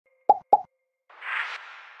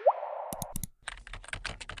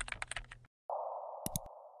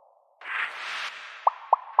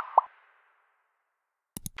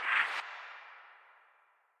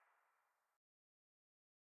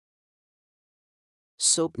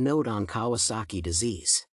SOAP note on Kawasaki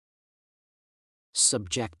disease.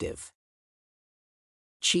 Subjective.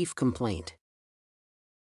 Chief complaint.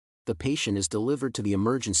 The patient is delivered to the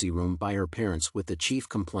emergency room by her parents with the chief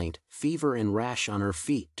complaint, fever and rash on her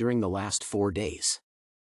feet during the last 4 days.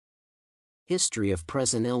 History of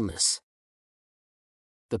present illness.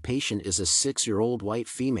 The patient is a 6-year-old white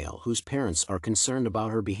female whose parents are concerned about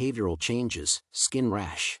her behavioral changes, skin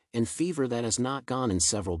rash, and fever that has not gone in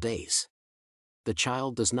several days. The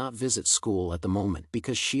child does not visit school at the moment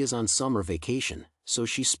because she is on summer vacation, so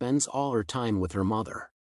she spends all her time with her mother.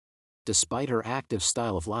 Despite her active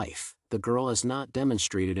style of life, the girl has not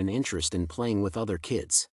demonstrated an interest in playing with other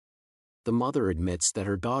kids. The mother admits that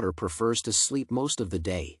her daughter prefers to sleep most of the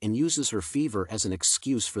day and uses her fever as an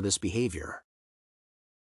excuse for this behavior.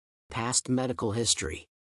 Past medical history.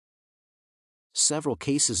 Several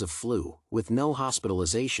cases of flu, with no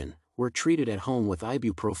hospitalization, were treated at home with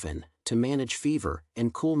ibuprofen to manage fever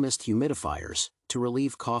and cool mist humidifiers to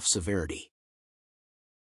relieve cough severity.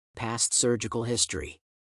 Past surgical history.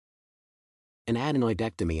 An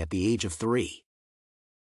adenoidectomy at the age of 3.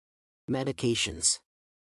 Medications.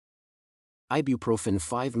 Ibuprofen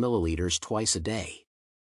 5 ml twice a day.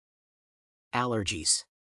 Allergies.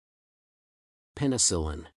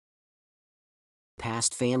 Penicillin.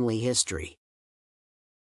 Past family history.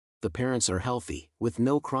 The parents are healthy, with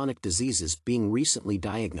no chronic diseases being recently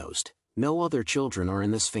diagnosed. No other children are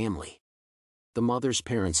in this family. The mother's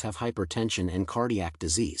parents have hypertension and cardiac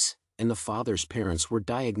disease, and the father's parents were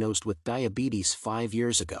diagnosed with diabetes 5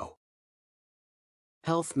 years ago.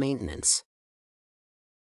 Health maintenance.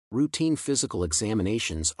 Routine physical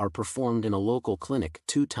examinations are performed in a local clinic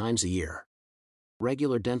 2 times a year.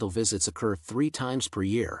 Regular dental visits occur 3 times per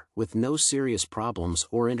year, with no serious problems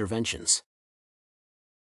or interventions.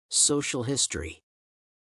 Social history.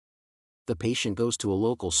 The patient goes to a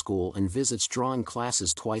local school and visits drawing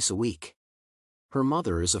classes twice a week. Her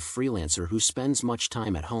mother is a freelancer who spends much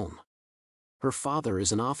time at home. Her father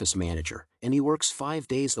is an office manager, and he works 5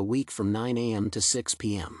 days a week from 9 a.m. to 6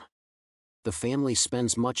 p.m. The family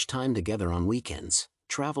spends much time together on weekends,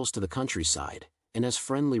 travels to the countryside, and has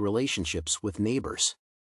friendly relationships with neighbors.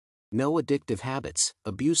 No addictive habits,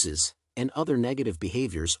 abuses, and other negative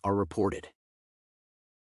behaviors are reported.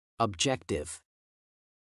 Objective.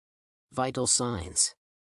 Vital signs.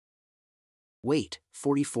 Weight,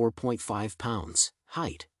 44.5 pounds,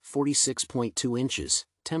 height, 46.2 inches,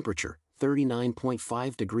 temperature,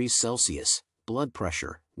 39.5 degrees Celsius, blood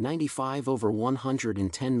pressure,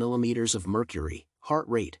 95/110 millimeters of mercury, heart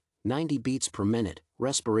rate, 90 beats per minute,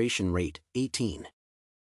 respiration rate, 18.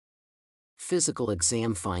 Physical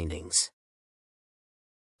exam findings.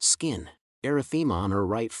 Skin, erythema on her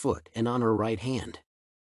right foot and on her right hand.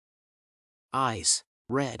 Eyes,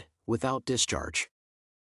 red, without discharge.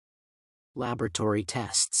 Laboratory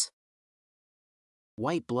tests.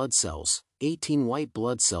 White blood cells, 18 white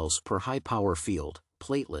blood cells per high-power field,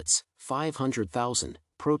 platelets, 500,000,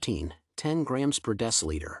 protein, 10 grams per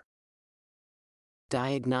deciliter.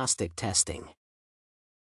 Diagnostic testing.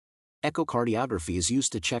 Echocardiography is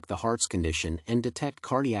used to check the heart's condition and detect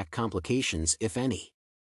cardiac complications if any.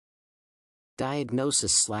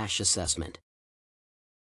 Diagnosis/assessment.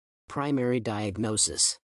 Primary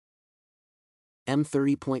diagnosis.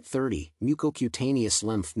 M30.30, mucocutaneous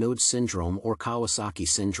lymph node syndrome or Kawasaki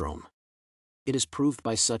syndrome. It is proved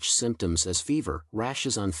by such symptoms as fever,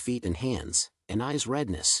 rashes on feet and hands, and eyes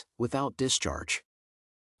redness, without discharge.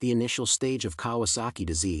 The initial stage of Kawasaki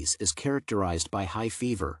disease is characterized by high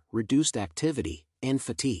fever, reduced activity, and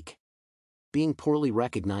fatigue. Being poorly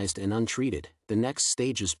recognized and untreated, the next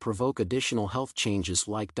stages provoke additional health changes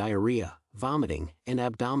like diarrhea, vomiting, and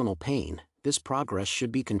abdominal pain. This progress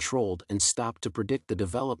should be controlled and stopped to predict the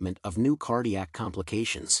development of new cardiac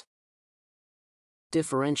complications.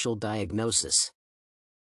 Differential diagnosis.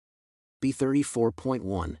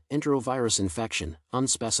 B34.1, enterovirus infection,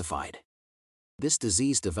 unspecified. This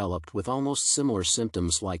disease developed with almost similar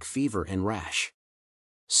symptoms like fever and rash.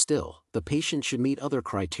 Still, the patient should meet other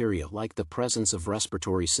criteria like the presence of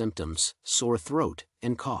respiratory symptoms, sore throat,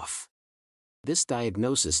 and cough. This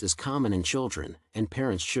diagnosis is common in children, and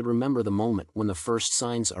parents should remember the moment when the first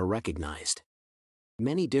signs are recognized.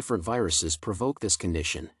 Many different viruses provoke this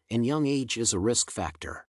condition, and young age is a risk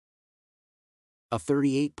factor. A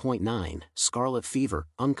 38.9, scarlet fever,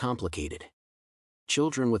 uncomplicated.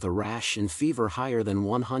 Children with a rash and fever higher than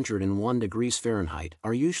 101 degrees Fahrenheit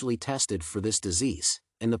are usually tested for this disease,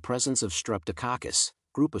 and the presence of streptococcus,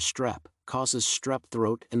 group of strep, causes strep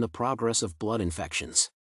throat and the progress of blood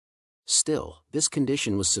infections. Still, this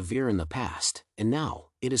condition was severe in the past, and now,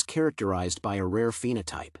 it is characterized by a rare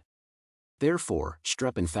phenotype. Therefore,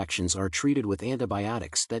 strep infections are treated with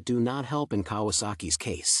antibiotics that do not help in Kawasaki's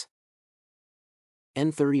case.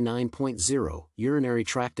 N39.0 Urinary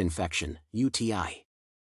tract infection, UTI.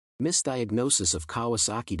 Misdiagnosis of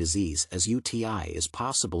Kawasaki disease as UTI is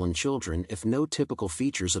possible in children if no typical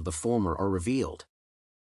features of the former are revealed.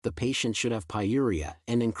 The patient should have pyuria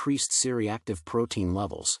and increased C-reactive protein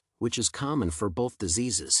levels, which is common for both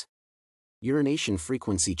diseases. Urination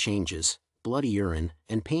frequency changes, bloody urine,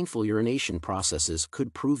 and painful urination processes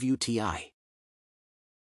could prove UTI.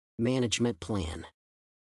 Management plan.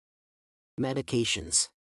 Medications.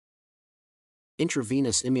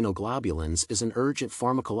 Intravenous immunoglobulins is an urgent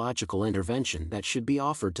pharmacological intervention that should be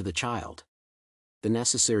offered to the child. The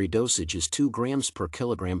necessary dosage is 2 grams per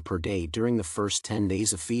kilogram per day during the first 10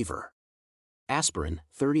 days of fever. Aspirin,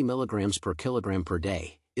 30 milligrams per kilogram per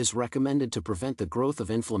day, is recommended to prevent the growth of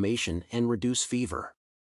inflammation and reduce fever.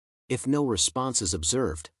 If no response is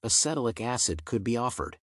observed, acetylic acid could be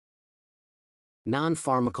offered.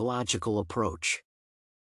 Non-pharmacological approach.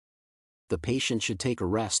 The patient should take a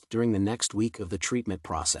rest during the next week of the treatment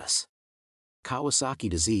process. Kawasaki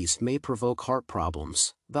disease may provoke heart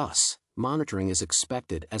problems, thus, monitoring is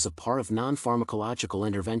expected as a part of non-pharmacological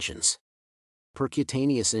interventions.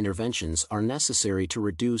 Percutaneous interventions are necessary to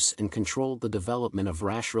reduce and control the development of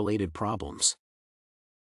rash-related problems.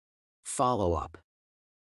 Follow-up.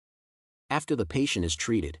 After the patient is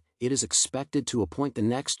treated, it is expected to appoint the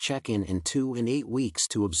next check-in in 2 and 8 weeks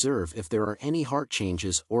to observe if there are any heart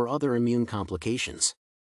changes or other immune complications.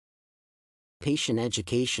 Patient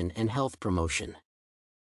education and health promotion.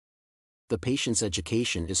 The patient's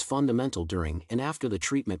education is fundamental during and after the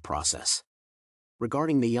treatment process.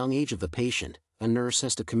 Regarding the young age of the patient, a nurse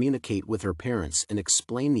has to communicate with her parents and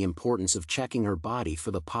explain the importance of checking her body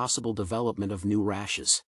for the possible development of new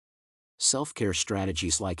rashes. Self-care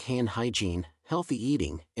strategies like hand hygiene, healthy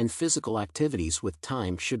eating, and physical activities with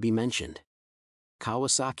time should be mentioned.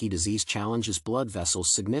 Kawasaki disease challenges blood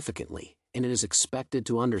vessels significantly, and it is expected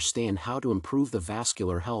to understand how to improve the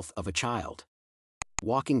vascular health of a child.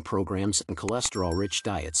 Walking programs and cholesterol-rich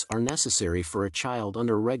diets are necessary for a child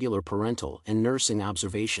under regular parental and nursing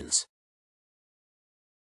observations.